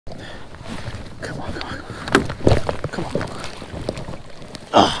Come on, come on, come on. Come on.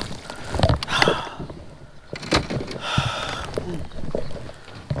 Ah.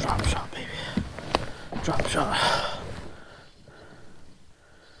 Drop shot, baby. Drop shot.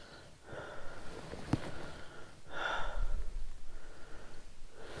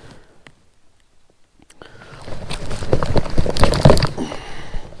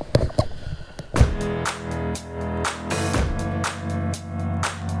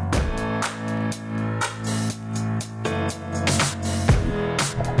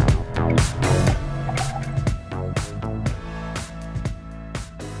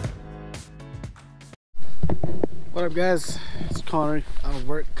 What up, guys? It's Konerri out of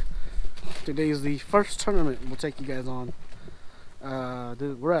work. Today is the first tournament we'll take you guys on.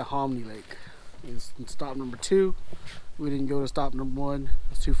 We're at Hominey Lake. It's stop number 2. We didn't go to stop number 1.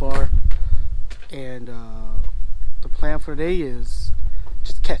 It's too far. And the plan for today is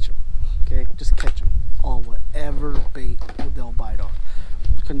just catch them. Okay, just catch them on whatever bait they'll bite on.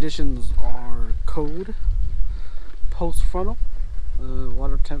 Conditions are cold, post frontal.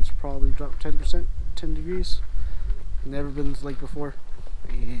 Water temps probably drop 10%, 10 degrees. Never been to this lake before,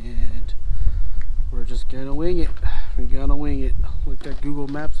 and we're just gonna wing it. We're gonna wing it. Looked at Google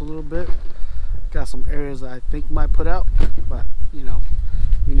Maps a little bit. Got some areas that I think might put out, but you know,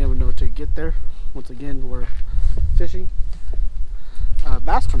 you never know till you get there. Once again, we're fishing.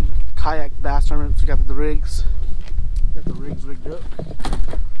 Bass tournament, kayak bass tournament. So we got the rigs. Got the rigs rigged up.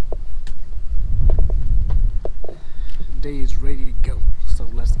 Day is ready to go. So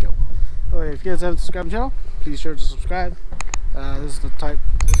let's go. Alright, if you guys haven't subscribed to the channel, please sure to subscribe. This is the type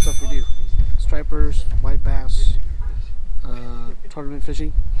of stuff we do. Stripers, white bass, tournament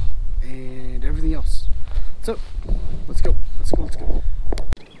fishing, and everything else. So, let's go. Let's go, let's go.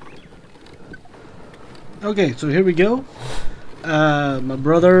 Okay, so here we go. My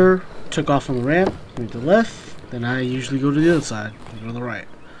brother took off on the ramp, went to the left, then I usually go to the other side, go to the right.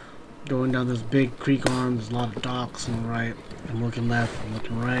 Going down this big creek arm, there's a lot of docks on the right. I'm looking left, I'm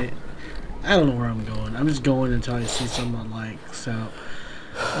looking right. I don't know where I'm going. I'm just going until I see something I like. So,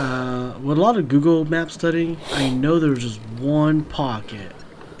 with a lot of Google Map studying, I know there's just one pocket.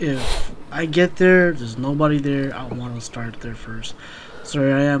 If I get there, there's nobody there, I want to start there first. So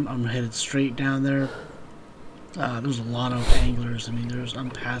here I am. I'm headed straight down there. There's a lot of anglers. I mean, I'm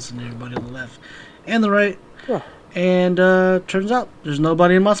passing everybody on the left and the right. Yeah. And turns out there's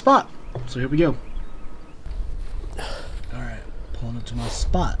nobody in my spot. So here we go. Alright, pulling it to my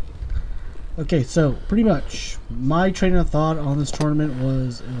spot. Okay, so pretty much my train of thought on this tournament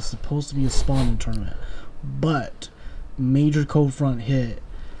was it was supposed to be a spawning tournament, but major cold front hit,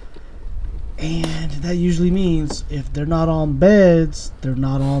 and that usually means if they're not on beds, they're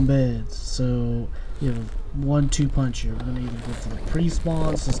not on beds. So you have 1-2 punch here. We're gonna either go for the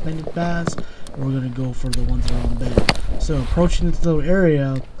pre-spawn suspended bass, or we're gonna go for the ones that are on bed. So approaching this little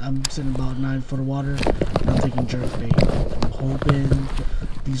area, I'm sitting about 9 foot of water, and I'm taking jerk bait. I'm hoping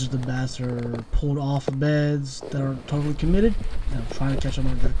these are the bass that are pulled off of beds that are totally committed, and I'm trying to catch them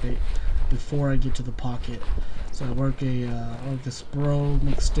on jerk bait before I get to the pocket. So I work a Spro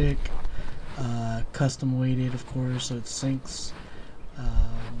mixed stick, custom weighted, of course, so it sinks,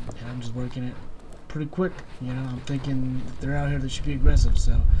 and I'm just working it pretty quick. You know, I'm thinking if they're out here, they should be aggressive.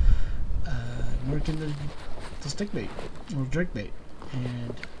 So working the stick bait or jerk bait,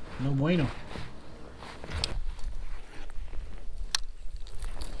 and no bueno.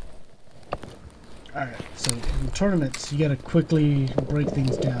 Alright, so in tournaments, you gotta quickly break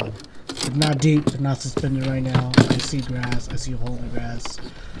things down. They're not deep, they're not suspended right now. I see grass, I see a hole in the grass.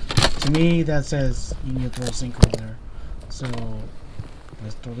 To me, that says you need to throw a Cinco in there. So,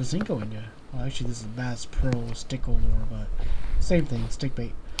 let's throw the Cinco in there. Well, actually, this is Bass Pro Sticko lure, but same thing, stick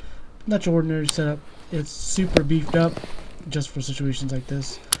bait. Not your ordinary setup. It's super beefed up just for situations like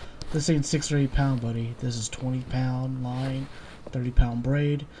this. This ain't 6 or 8 pound, buddy. This is 20 pound line, 30 pound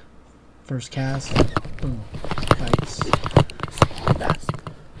braid. First cast, boom, bites. Spawn bass.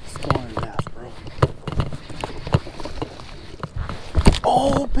 Spawn bass, bro.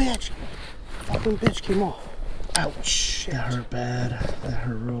 Oh, bitch! Fucking bitch came off. Ouch. Shit. That hurt bad. That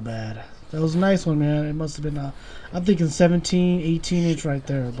hurt real bad. That was a nice one, man. It must have been, I'm thinking 17, 18 inch right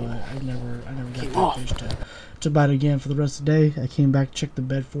there, but I never got that fish to bite again for the rest of the day. I came back, checked the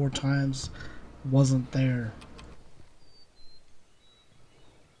bed 4 times, wasn't there.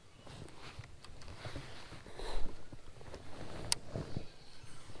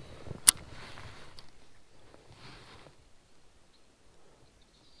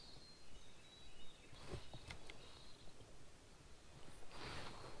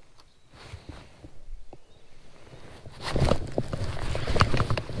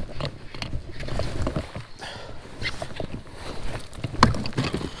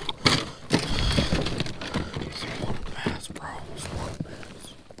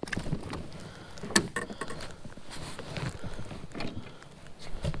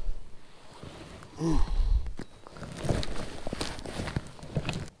 Okay,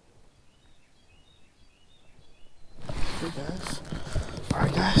 guys. All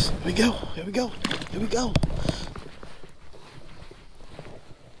right, guys. Here we go. Here we go. Here we go.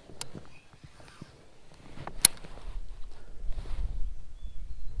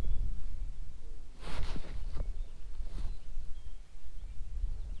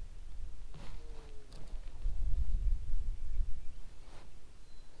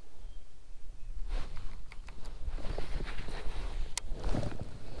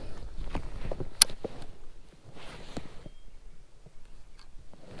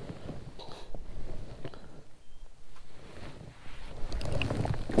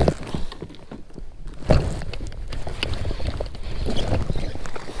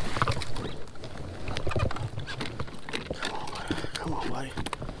 Come on, buddy.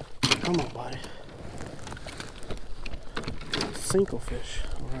 Come on, buddy. Cinco fish.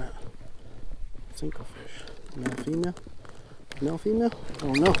 All right. Cinco fish. Male, female. Male, female.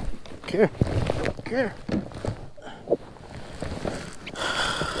 Oh no. Care. Care.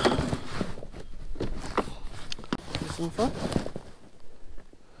 This one fun.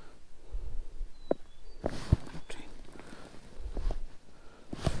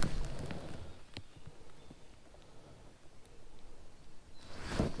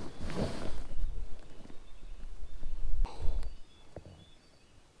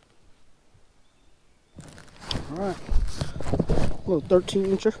 Alright, a little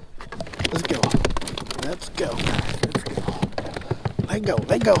 13-incher. Let's go. Let's go. Let's go. Let go.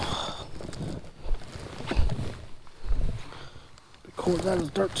 Let go. Record that as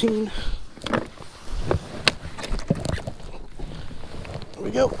 13. There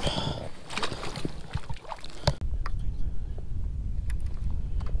we go.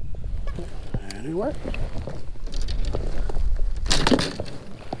 Anyway.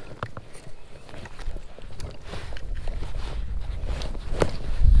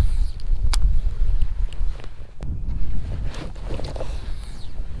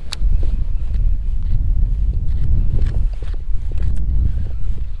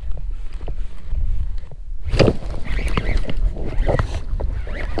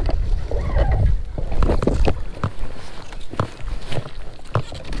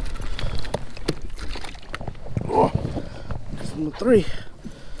 Number 3.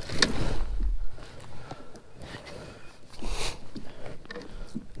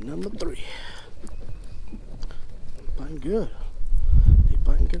 Number 3. Biting good. They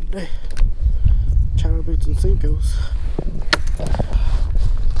biting good today. Chatterbaits and Cincos.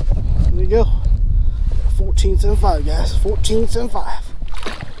 There you go. 14.75, guys. 14.75.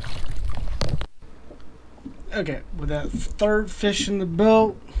 Okay, with that third fish in the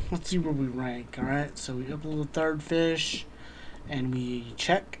boat, let's see where we rank. Alright, so we upload the third fish and we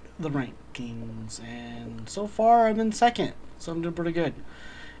check the rankings, and so far I'm in second, so I'm doing pretty good.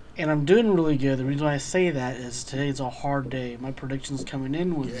 And I'm doing really good. The reason why I say that is today's a hard day. My predictions coming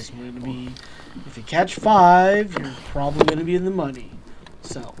in was going to be, if you catch 5, you're probably going to be in the money.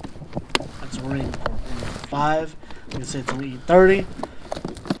 So that's what we're aiming for. We're aiming for 5. Like I said, it's only 8:30.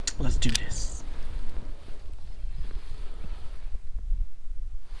 Let's do this.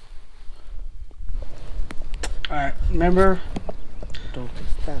 Alright, remember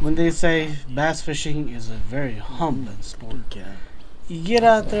when they say bass fishing is a very humbling sport. You get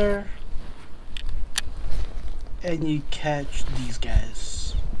out there and you catch these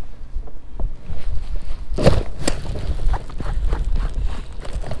guys.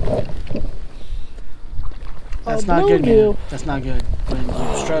 That's not good, man. That's not good. When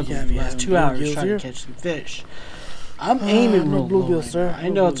you're struggling for the last 2 hours trying to catch some fish. I'm aiming real low right now. I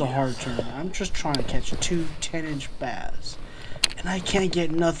know it's a hard tournament. I'm just trying to catch 2 10-inch bass. And I can't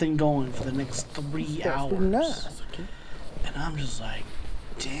get nothing going for the next 3 hours. And I'm just like,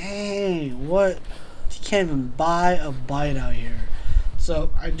 dang, what? You can't even buy a bite out here.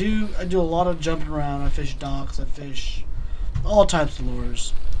 So I do a lot of jumping around. I fish docks, I fish all types of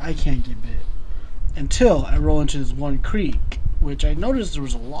lures. I can't get bit. Until I roll into this one creek, which I noticed there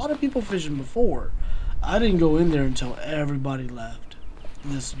was a lot of people fishing before. I didn't go in there until everybody left.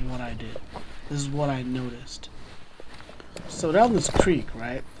 And this is what I did. This is what I noticed. So down this creek,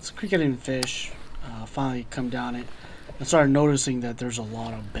 right? This creek I didn't fish. Finally come down it and started noticing that there's a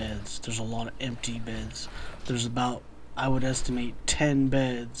lot of beds. There's a lot of empty beds. There's about, I would estimate, 10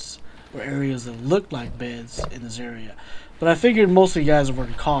 beds or areas that look like beds in this area. But I figured most of you guys have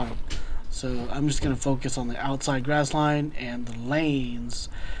already caught them. So I'm just going to focus on the outside grass line and the lanes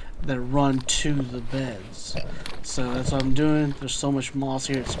that run to the beds. So that's what I'm doing. There's so much moss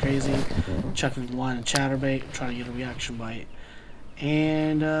here, it's crazy. Chucking line and chatterbait, trying to get a reaction bite.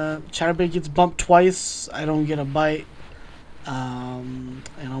 And chatterbait gets bumped twice. I don't get a bite. And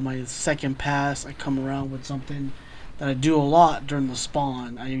on my second pass, I come around with something that I do a lot during the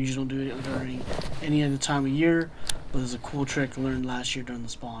spawn. I usually don't do it during any other time of year, but it's a cool trick I learned last year during the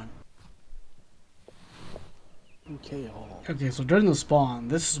spawn. Okay, so during the spawn,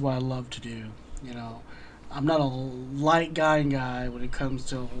 this is what I love to do. You know, I'm not a light guy when it comes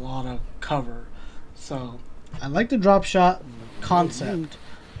to a lot of cover. So I like the drop shot concept,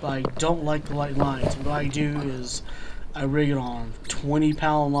 but I don't like the light lines. What I do is I rig it on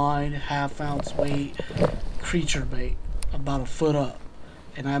 20-pound line, half-ounce weight, creature bait, about a foot up,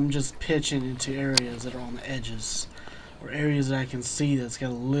 and I'm just pitching into areas that are on the edges, or areas that I can see that's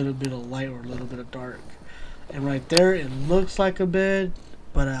got a little bit of light or a little bit of dark. And right there, it looks like a bed,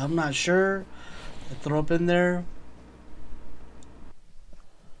 but I'm not sure. I throw up in there.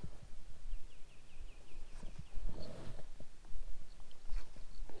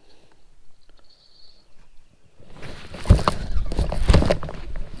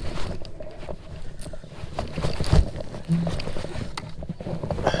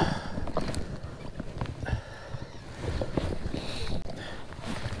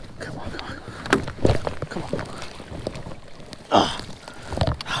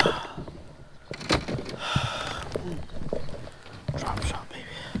 Drop shot, baby.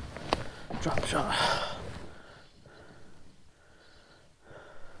 Drop shot.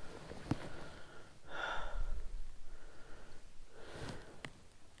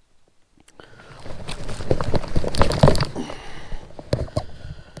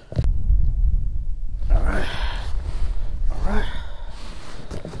 Alright. Alright.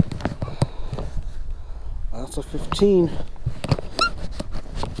 That's a 15.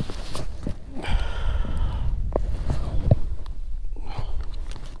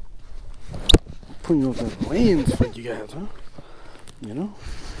 Putting up the lens for you guys, huh? You know?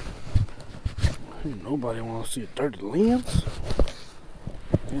 Ain't nobody wants to see a dirty lens.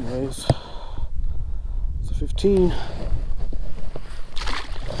 Anyways, it's a 15.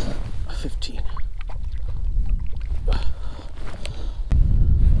 A 15.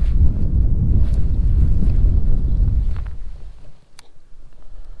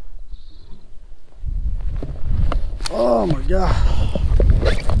 Oh my god.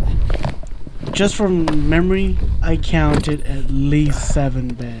 Just from memory, I counted at least 7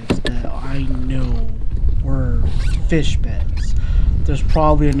 beds that I know were fish beds. There's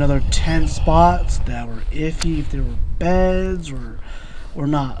probably another 10 spots that were iffy if they were beds or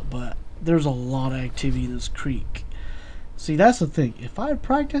not, but there's a lot of activity in this creek. See, that's the thing. If I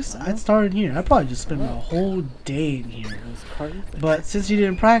practiced, I'd start in here. I'd probably just spend my whole day in here. But since you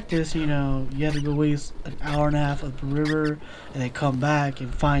didn't practice, you know, you had to go waste an hour and a half up the river and then come back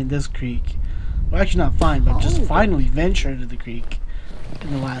and find this creek. Well, actually not find, but just finally venture into the creek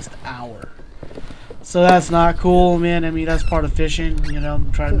in the last hour. So that's not cool, man. I mean, that's part of fishing, you know,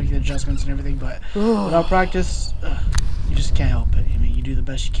 trying to make the adjustments and everything, but without practice, you just can't help it. I mean, you do the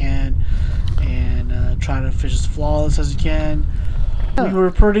best you can and try to fish as flawless as you can. We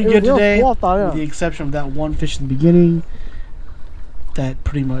were pretty good today, with the exception of that one fish in the beginning that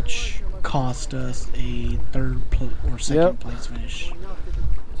pretty much cost us a third or second place finish.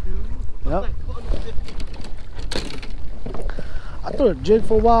 Yep. I threw a jig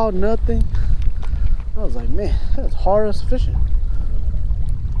for a while, nothing. I was like, man, that's hard as fishing.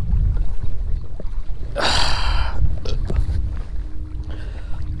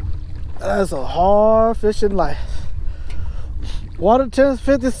 That's a hard fishing life. Water temp's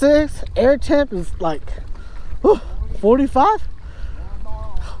 56, air temp is like 45.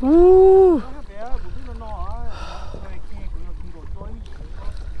 Woo.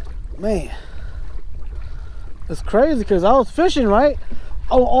 Man, it's crazy because I was fishing, right?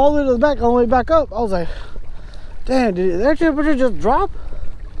 All the way to the back, on the way back up. I was like, damn, did the air temperature just drop?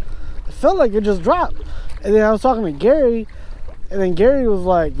 It felt like it just dropped. And then I was talking to Gary, and then Gary was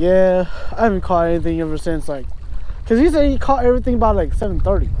like, yeah, I haven't caught anything ever since, like, because he said he caught everything by like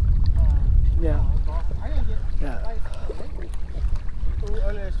 7:30. Yeah. Yeah.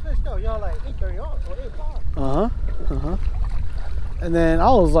 Uh-huh. And then I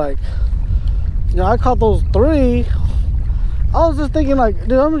was like, you know, I caught those 3. I was just thinking like,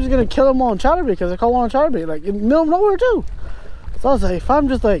 dude, I'm just gonna kill them on chatterbait because I caught one on chatterbait, like in the middle of nowhere too. So I was like, if I'm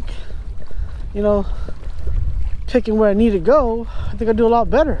just like, you know, picking where I need to go, I think I'd do a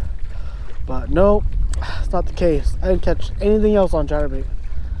lot better. But nope, it's not the case. I didn't catch anything else on chatterbait.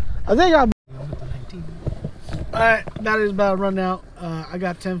 I think I. Alright, that is about run out. I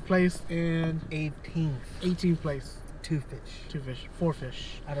got 10th place and 18th place. 2 fish. 2 fish, 4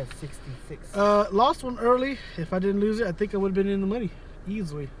 fish out of 66. Lost one early. If I didn't lose it, I think I would have been in the money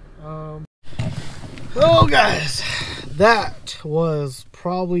easily. Oh, guys, that was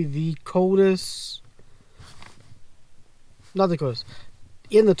probably the coldest. Not the coldest.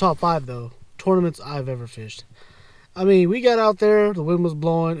 In the top 5 though, tournaments I've ever fished. I mean, we got out there, the wind was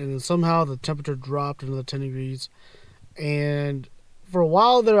blowing, and then somehow the temperature dropped another 10 degrees. And for a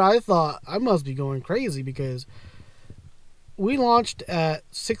while there, I thought I must be going crazy because we launched at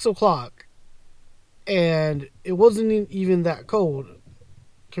 6 o'clock and it wasn't even that cold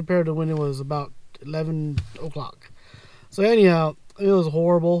compared to when it was about 11 o'clock. So anyhow, it was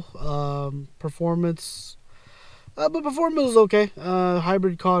horrible performance. But performance was okay.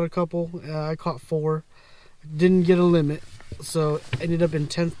 Hybrid caught a couple. I caught 4. Didn't get a limit, so ended up in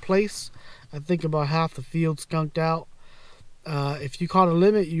 10th place. I think about half the field skunked out. If you caught a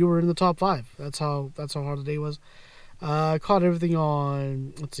limit, you were in the top 5. That's how hard the day was. I caught everything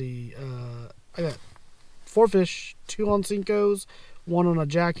on. Let's see. I got 4 fish, 2 on Cincos, 1 on a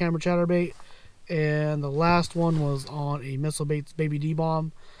jackhammer chatterbait, and the last one was on a Missile Baits Baby D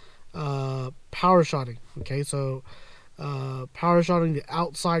bomb. Power shotting. Okay, so power shotting the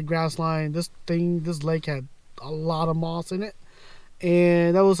outside grass line. This lake had a lot of moss in it,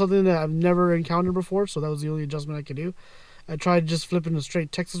 and that was something that I've never encountered before, so that was the only adjustment I could do. I tried just flipping a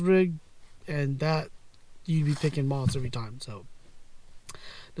straight Texas rig, and that you'd be picking moss every time. So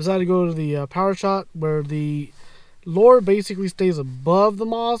decided to go to the power shot, where the lure basically stays above the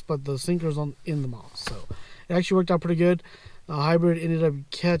moss, but the sinker's in the moss. So it actually worked out pretty good. Hybrid ended up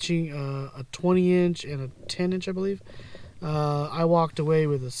catching a 20-inch and a 10-inch, I believe. I walked away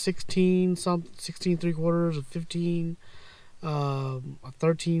with a 16 3/4, a 15, a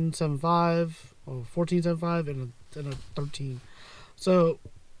 13.75, or 14.75, and a 13. So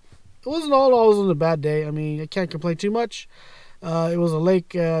it wasn't always on a bad day. I mean, I can't complain too much. It was a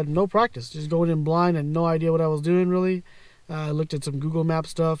lake, no practice, just going in blind and no idea what I was doing really. I looked at some Google Map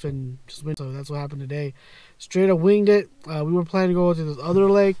stuff and just went. So that's what happened today. Straight up winged it. We were planning to go to this other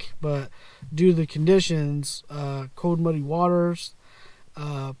lake, but due to the conditions, cold, muddy waters,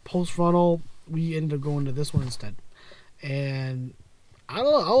 post frontal, we ended up going to this one instead. And I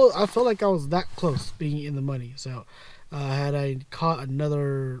don't know. I felt like I was that close being in the money. So had I caught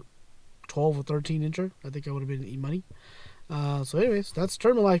another 12 or 13 incher, I think I would have been in money. So anyways, that's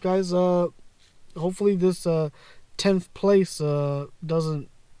tournament life, guys. Hopefully this 10th place doesn't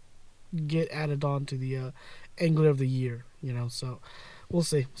get added on to the angler of the year, so we'll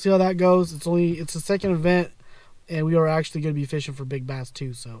see how that goes. It's the second event, and we are actually going to be fishing for big bass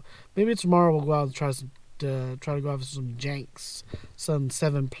too, so maybe tomorrow we'll go out and try to go after some janks, some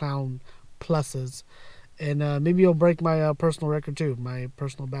 7-pound pluses, and maybe I'll break my personal record too. My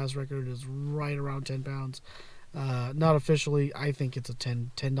personal bass record is right around 10 pounds. Not officially. I think it's a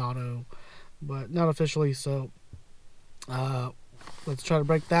 10.0, but not officially. So let's try to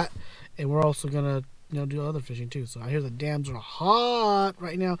break that, and we're also gonna do other fishing too. So I hear the dams are hot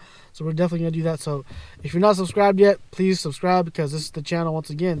right now, so we're definitely gonna do that. So if you're not subscribed yet, please subscribe, because this is the channel once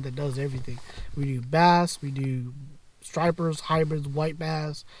again that does everything. We do bass, we do stripers, hybrids, white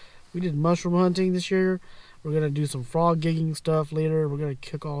bass. We did mushroom hunting this year. We're gonna do some frog gigging stuff later. We're gonna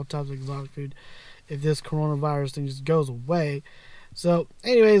cook all types of exotic food if this coronavirus thing just goes away. So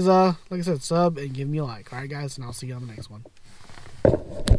anyways, like I said, sub and give me a like. Alright guys, and I'll see you on the next one.